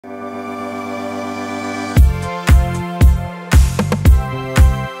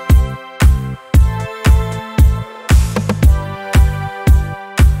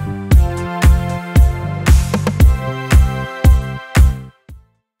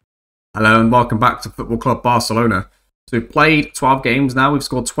Hello and welcome back to Football Club Barcelona. So we've played 12 games now, we've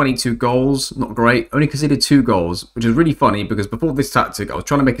scored 22 goals, not great, only conceded 2 goals, which is really funny because before this tactic, I was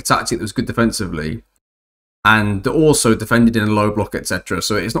trying to make a tactic that was good defensively and also defended in a low block, etc.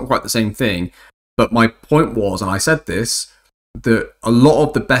 So it's not quite the same thing, but my point was, and I said this, that a lot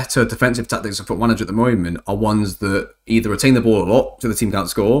of the better defensive tactics of Football Manager at the moment are ones that either retain the ball a lot so the team can't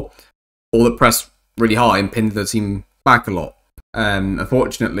score, or that press really high and pin the team back a lot.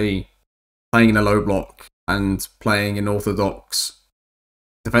 Unfortunately, playing in a low block and playing in orthodox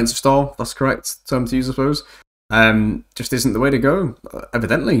defensive style, if that's the correct term to use, I suppose, just isn't the way to go.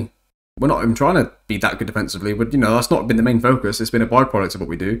 Evidently, we're not even trying to be that good defensively, but that's not been the main focus. It's been a byproduct of what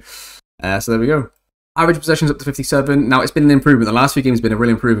we do. So there we go. Average possessions up to 57. Now, it's been an improvement. The last few games have been a real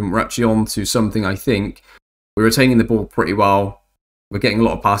improvement. We're actually on to something, I think. We're retaining the ball pretty well. We're getting a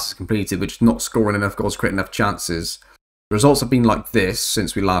lot of passes completed, which is not scoring enough goals, creating enough chances. The results have been like this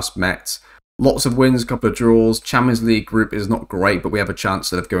since we last met. Lots of wins, a couple of draws. Champions League group is not great, but we have a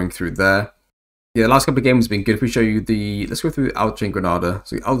chance of going through there. Yeah, the last couple of games have been good. If we show you let's go through Elche and Granada.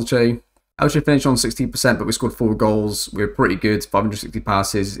 So Elche finished on 16%, but we scored 4 goals. We're pretty good, 560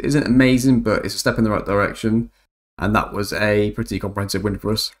 passes. Isn't amazing, but it's a step in the right direction. And that was a pretty comprehensive win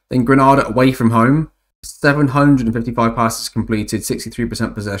for us. Then Granada away from home. 755 passes completed,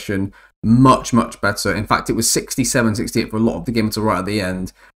 63% possession, much better. In fact, it was 67-68 for a lot of the game until right at the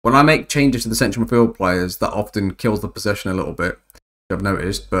end. When I make changes to the central midfield players, that often kills the possession a little bit, which I've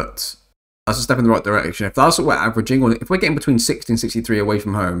noticed, but that's a step in the right direction. If that's what we're averaging, or if we're getting between 60 and 63 away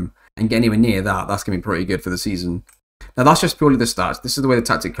from home and get anywhere near that, that's going to be pretty good for the season. Now, that's just purely the stats. This is the way the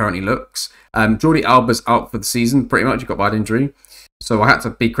tactic currently looks. Jordi Alba's out for the season, pretty much. He got bad injury. So I had to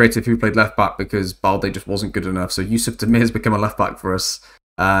be creative who played left back because Balde just wasn't good enough. So Yusuf Demir has become a left back for us.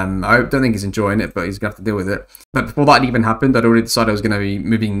 I don't think he's enjoying it, but he's going to have to deal with it. But before that even happened, I'd already decided I was going to be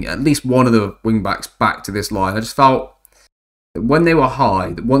moving at least one of the wing backs back to this line. I just felt that when they were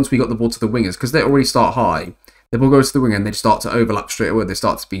high, that once we got the ball to the wingers, because they already start high, the ball goes to the winger and they start to overlap straight away. They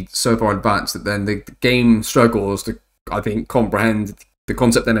start to be so far advanced that then the game struggles to, I think, comprehend the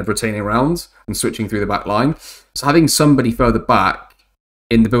concept then of rotating around and switching through the back line. So having somebody further back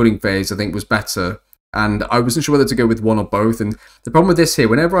in the building phase, I think, was better. And I wasn't sure whether to go with one or both. And the problem with this here,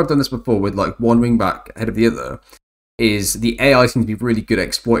 whenever I've done this before with like one wing back ahead of the other, is the AI seems to be really good at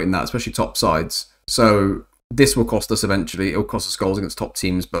exploiting that, especially top sides. So this will cost us eventually. It will cost us goals against top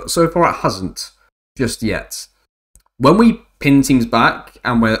teams, but so far it hasn't just yet. When we pin teams back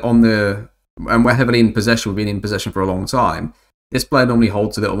and we're heavily in possession, we've been in possession for a long time, this player normally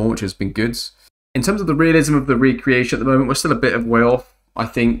holds a little more, which has been good. In terms of the realism of the recreation at the moment, we're still a bit of way off. I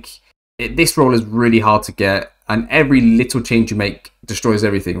think this role is really hard to get, and every little change you make destroys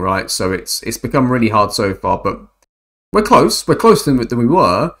everything, right? So it's become really hard so far, but we're close. We're closer than we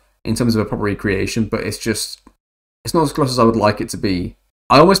were in terms of a proper recreation, but it's not as close as I would like it to be.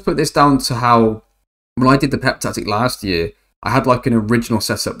 I almost put this down to how, when I did the Pep tactic last year, I had like an original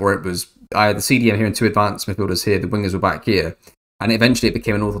setup where I had the CDM here and 2 advanced midfielders here, the wingers were back here, and eventually it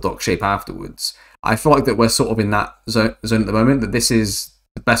became an orthodox shape afterwards. I feel like that we're sort of in that zone at the moment, that this is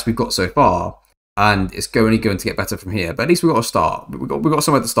the best we've got so far, and it's only going to get better from here. But at least we've got a start. We've got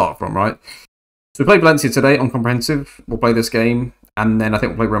somewhere to start from, right? So we play Valencia today on comprehensive. We'll play this game, and then I think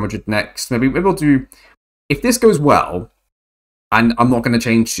we'll play Real Madrid next. Maybe we'll do, if this goes well, and I'm not going to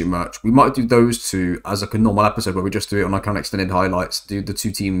change too much, we might do those two as like a normal episode where we just do it on like kind of extended highlights, do the 2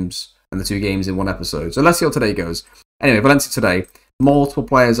 teams and the 2 games in one episode. So let's see how today goes. Anyway, Valencia today. Multiple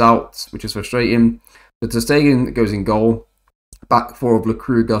players out, which is frustrating. So Ter Stegen goes in goal. Back 4 of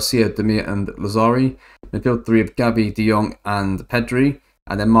Lacroix, Garcia, Demir and Lazari. Midfield 3 of Gavi, De Jong and Pedri.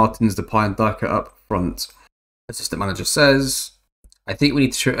 And then Martins, Depay and Daka up front. Assistant manager says, I think we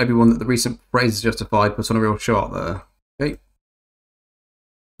need to show everyone that the recent praise is justified. Put on a real shot there. Okay.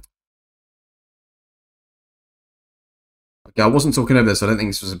 Okay, I wasn't talking over this. I don't think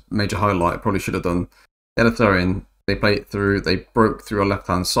this was a major highlight. I probably should have done. They had a throw in. They played it through. They broke through a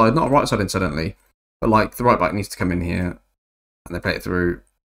left-hand side. Not a right side, incidentally. But like the right back needs to come in here. And they play it through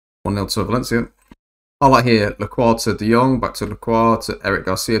 1-0 to Valencia. Highlight here. Lacroix to De Jong. Back to Lacroix. To Eric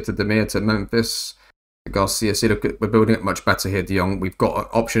Garcia. To Demir. To Memphis. To Garcia. See, look, we're building it much better here, De Jong. We've got an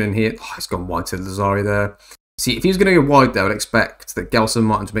option in here. Oh, it's gone wide to Lazari there. See, if he was going to go wide there, I would expect that Gelson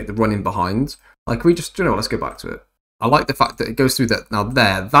Martin to make the run in behind. Like, we just, let's go back to it. I like the fact that it goes through that. Now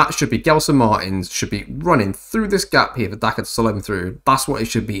there, that should be Gelson Martins should be running through this gap here for Daka to slow him through. That's what it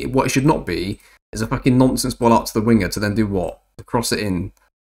should be. What it should not be is a fucking nonsense ball out to the winger to then do what? To cross it in.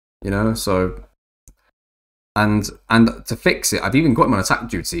 So... And to fix it, I've even got him on attack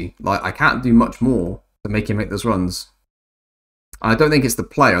duty. Like, I can't do much more to make him make those runs. I don't think it's the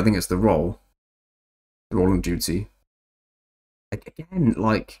player, I think it's the role. The role and duty. Again,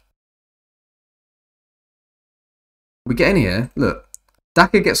 like... We get in here, look.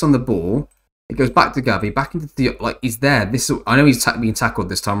 Daka gets on the ball. It goes back to Gavi, back into the... Like, he's there. I know he's being tackled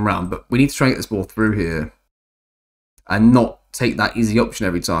this time around, but we need to try and get this ball through here. And not take that easy option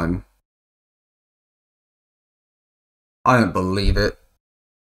every time. I don't believe it.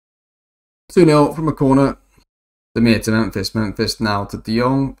 2-0 from a corner. Demir to Memphis. Memphis now to De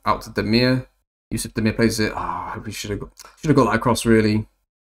Jong. Out to Demir. Yusuf Demir plays it. Oh, we should have got that across, really.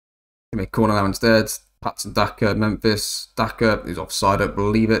 Make a corner now instead. Patson Daka, Memphis. Daka is offside, I don't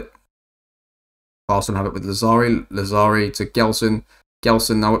believe it. Barcelona have it with Lazari. Lazari to Gelson.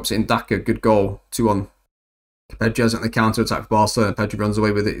 Gelson now whips it in Daka. Good goal. 2-1. Pedri has it on the counter attack for Barcelona. Pedri runs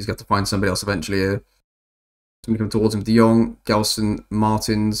away with it. He's got to find somebody else eventually here. Somebody coming towards him. De Jong, Gelson,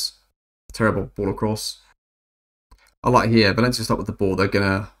 Martins. Terrible ball across. I like here. Valencia start with the ball. They're going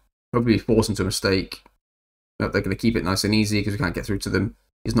to probably be forced into a mistake. No, they're going to keep it nice and easy because we can't get through to them.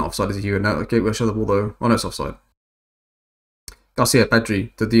 He's not offside, is he? No, okay, we'll show the ball though. Oh no, it's offside. Garcia,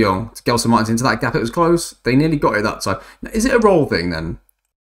 Pedri, to De Jong, to Gelson Martins into that gap. It was close. They nearly got it that time. Now, is it a roll thing then?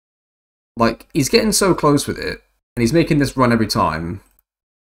 Like, he's getting so close with it, and he's making this run every time.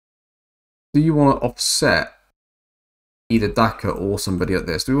 Do you want to offset either Daka or somebody at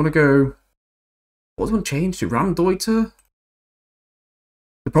this? Do we want to go... What do we want to change to? Ram Deuter?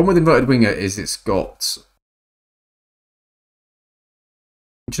 The problem with inverted winger is it's got...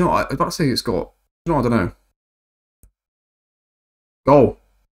 Do you know what? I was about to say it's got... Do you know what? I don't know. Goal.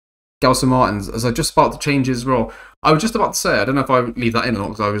 Gelson Martins. As I just about to change his role. I was just about to say, I don't know if I leave that in or not,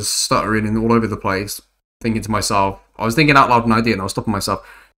 because I was stuttering and all over the place, thinking to myself. I was thinking out loud an idea and I was stopping myself.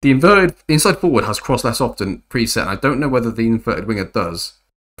 The inside forward has cross less often preset, and I don't know whether the inverted winger does.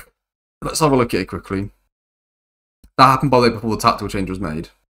 Let's have a look at it quickly. That happened, by the way, before the tactical change was made.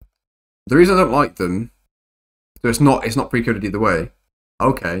 The reason I don't like them, so it's not pre-coded either way.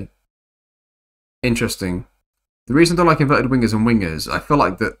 Okay. Interesting. The reason I don't like inverted wingers and wingers, I feel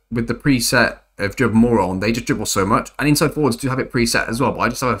like that with the preset of dribble more on, they just dribble so much. And inside forwards do have it preset as well, but I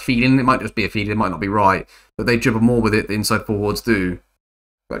just have a feeling, it might just be a feeling, it might not be right, but they dribble more with it than inside forwards do.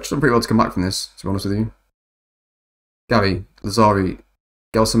 But just done pretty well to come back from this, to be honest with you. Gavi, Lazari,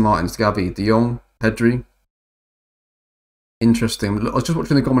 Gelson Martins, Gavi, De Jong, Pedri. Interesting. I was just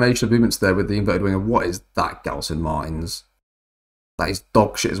watching the combination of movements there with the inverted winger. What is that, Gelson Martins? That is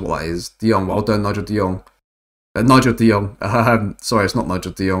dog shit is what that is. De Jong, well done, Nigel De Jong. Nigel De Jong. Sorry, it's not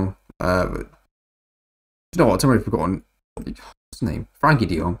Nigel De Jong. Do you know what? I've already forgotten. What's his name? Frankie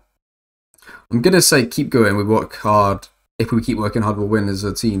De Jong. I'm going to say keep going. We work hard. If we keep working hard, we'll win as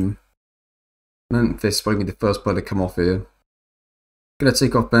a team. Memphis is probably the first player to come off here. Going to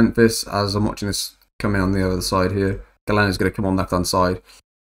take off Memphis as I'm watching this come in on the other side here. Galeno's going to come on left-hand side.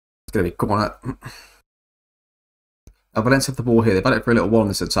 It's going to be corner. Valencia have the ball here. They've had it for a little while in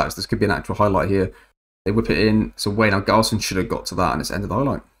this attack, so this could be an actual highlight here. They whip it in. It's away. Now Garson should have got to that, and it's ended the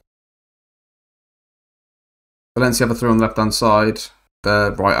highlight. Valencia have a throw on the left-hand side.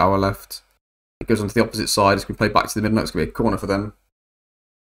 There, right, our left. It goes onto the opposite side. It's going to play back to the middle. It's going to be a corner for them.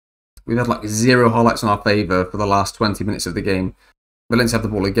 We've had like 0 highlights in our favour for the last 20 minutes of the game. Valencia have the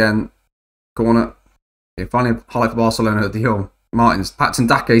ball again. Corner. Okay, finally, highlight for Barcelona. De Jong, Martins, Patson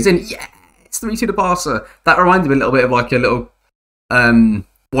Daka. He's in. Yeah, it's 3-2 to Barca. That reminded me a little bit of like a little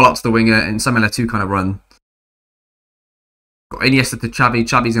ball out to the winger and Samuel Eto'o kind of run. Got Iniesta to Xavi.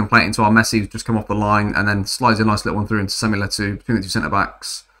 Xavi's going to play it into our Messi, who's just come off the line, and then slides a nice little one through into Samuel Eto'o between the two centre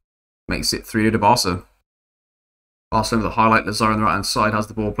backs. Makes it 3-2 to Barca. Barcelona with the highlight. Lazar on the right hand side has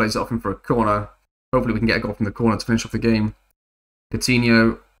the ball, plays it off him for a corner. Hopefully we can get a goal from the corner to finish off the game.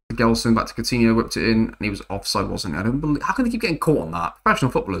 Coutinho to Gelson, back to Coutinho, whipped it in, and he was offside, wasn't he? I don't believe. How can they keep getting caught on that?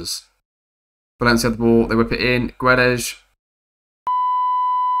 Professional footballers. Valencia had the ball, they whip it in. Guedes.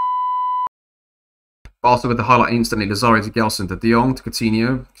 Barca with the highlight instantly. Lazari to Gelson to De Jong to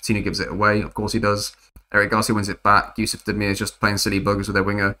Coutinho. Coutinho gives it away, of course he does. Eric Garcia wins it back. Yusuf Demir is just playing silly buggers with their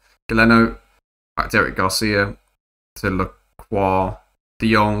winger. Galeno, back to Eric Garcia to Lacroix.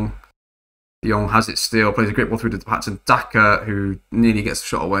 De Jong. De Jong has it still, plays a great ball through to Patson Daka, who nearly gets the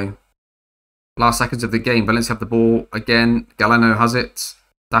shot away. Last seconds of the game, Valencia have the ball again. Galeno has it.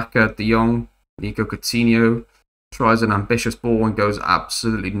 Daka, De Jong, Nico Coutinho tries an ambitious ball and goes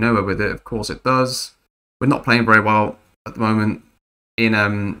absolutely nowhere with it. Of course it does. We're not playing very well at the moment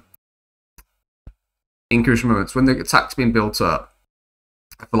in crucial moments. When the attack's being built up,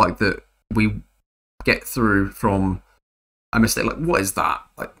 I feel like that we get through from a mistake. Like, what is that?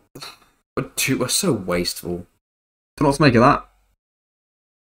 Like, we're so wasteful. Don't know what to make of that.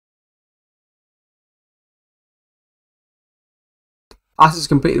 Passes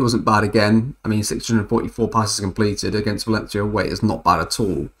completed wasn't bad again. I mean, 644 passes completed against Valencia away is not bad at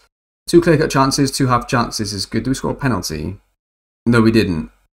all. 2 clear-cut chances, 2 half chances is good. Do we score a penalty? No, we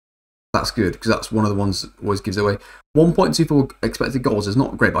didn't. That's good, because that's one of the ones that always gives away. 1.24 expected goals is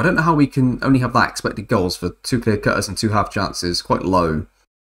not great, but I don't know how we can only have that expected goals for 2 clear-cutters and 2 half chances. Quite low.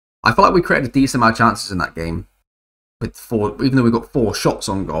 I feel like we created a decent amount of chances in that game. With 4, even though we got 4 shots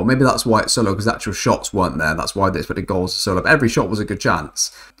on goal. Maybe that's why it's so low, because actual shots weren't there. That's why the expected goals are so low. But every shot was a good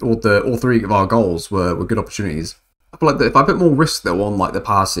chance. All 3 of our goals were good opportunities. I feel like that if I put more risk though on like the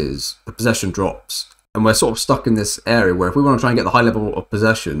passes, the possession drops, and we're sort of stuck in this area where if we want to try and get the high level of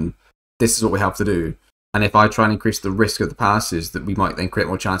possession, this is what we have to do. And if I try and increase the risk of the passes, that we might then create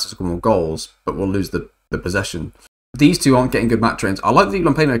more chances for more goals, but we'll lose the possession. These two aren't getting good match trains. I like the deep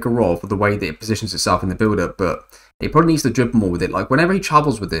line playmaker role for the way that it positions itself in the build-up, but it probably needs to dribble more with it. Like, whenever he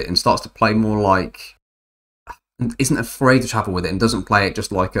travels with it and starts to play more like... isn't afraid to travel with it and doesn't play it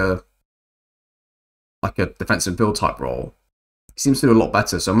just like a defensive build type role, he seems to do a lot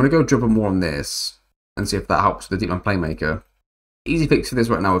better. So I'm going to go dribble more on this and see if that helps with the deep line playmaker. Easy fix for this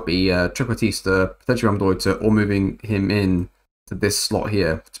right now would be Trequartista, potentially Ramdoita, or moving him in to this slot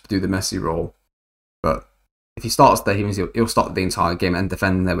here to do the Messi role. But if he starts there, he means he'll start the entire game and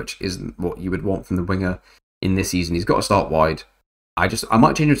defend there, which isn't what you would want from the winger in this season. He's got to start wide. I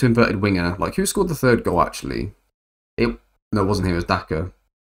might change him to inverted winger. Like, who scored the 3rd goal, actually? No, it wasn't him, it was Daka.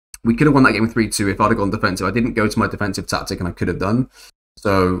 We could have won that game 3-2 if I'd have gone defensive. I didn't go to my defensive tactic, and I could have done.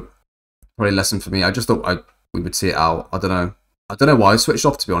 So, probably a lesson for me. I just thought we would see it out. I don't know. I don't know why I switched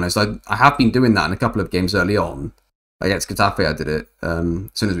off, to be honest. I have been doing that in a couple of games early on. Against Getafe, I did it as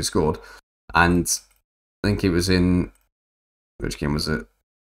soon as we scored. And I think it was in... which game was it?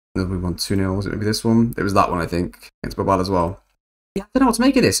 We won 2-0. Was it maybe this one? It was that one, I think. Against Bilbao as well. Yeah, I don't know what to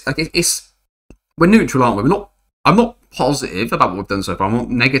make of this. Like, we're neutral, aren't we? I'm not positive about what we've done so far. I'm not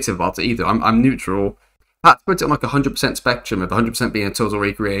negative about it either. I'm neutral. I had to put it on like 100% spectrum, of 100% being a total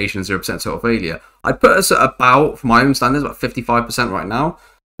recreation, 0% total failure. I'd put us at about, for my own standards, about 55% right now.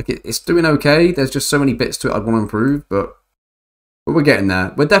 Like, it's doing okay. There's just so many bits to it I'd want to improve, but we're getting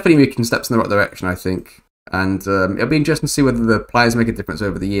there. We're definitely making steps in the right direction, I think. And it'll be interesting to see whether the players make a difference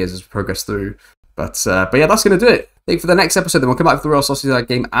over the years as we progress through. But yeah, that's going to do it. I think for the next episode, then we'll come back to the Real Sociedad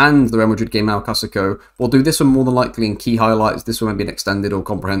game and the Real Madrid game, El Clasico. We'll do this one more than likely in key highlights. This one might be an extended or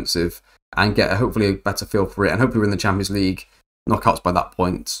comprehensive, and get hopefully a better feel for it. And hopefully we're in the Champions League knockouts by that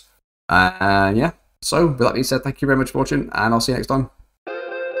point. Yeah, so with that being said, thank you very much for watching, and I'll see you next time.